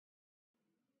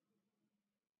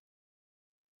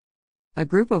A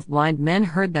group of blind men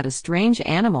heard that a strange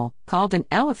animal, called an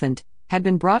elephant, had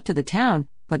been brought to the town,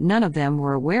 but none of them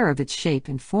were aware of its shape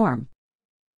and form.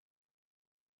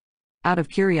 Out of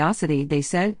curiosity, they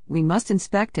said, "We must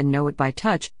inspect and know it by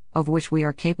touch, of which we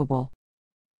are capable."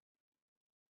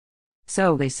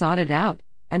 So they sought it out,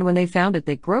 and when they found it,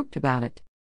 they groped about it.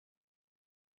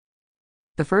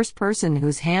 The first person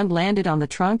whose hand landed on the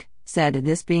trunk said,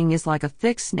 "This being is like a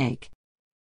thick snake."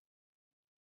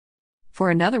 For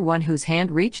another one whose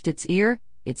hand reached its ear,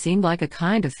 it seemed like a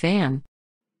kind of fan.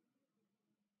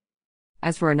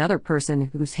 As for another person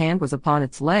whose hand was upon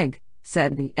its leg,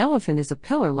 said, "The elephant is a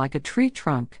pillar like a tree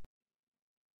trunk."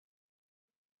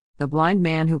 The blind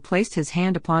man who placed his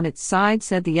hand upon its side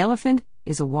said, "The elephant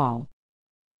is a wall."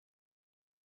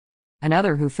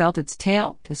 Another who felt its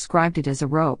tail described it as a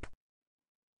rope.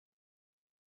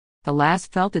 The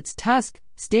last felt its tusk,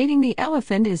 stating the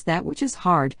elephant is that which is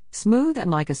hard, smooth,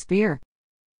 and like a spear.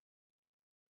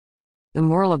 The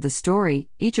moral of the story: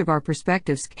 each of our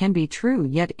perspectives can be true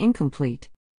yet incomplete.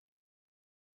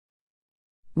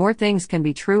 More things can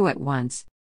be true at once.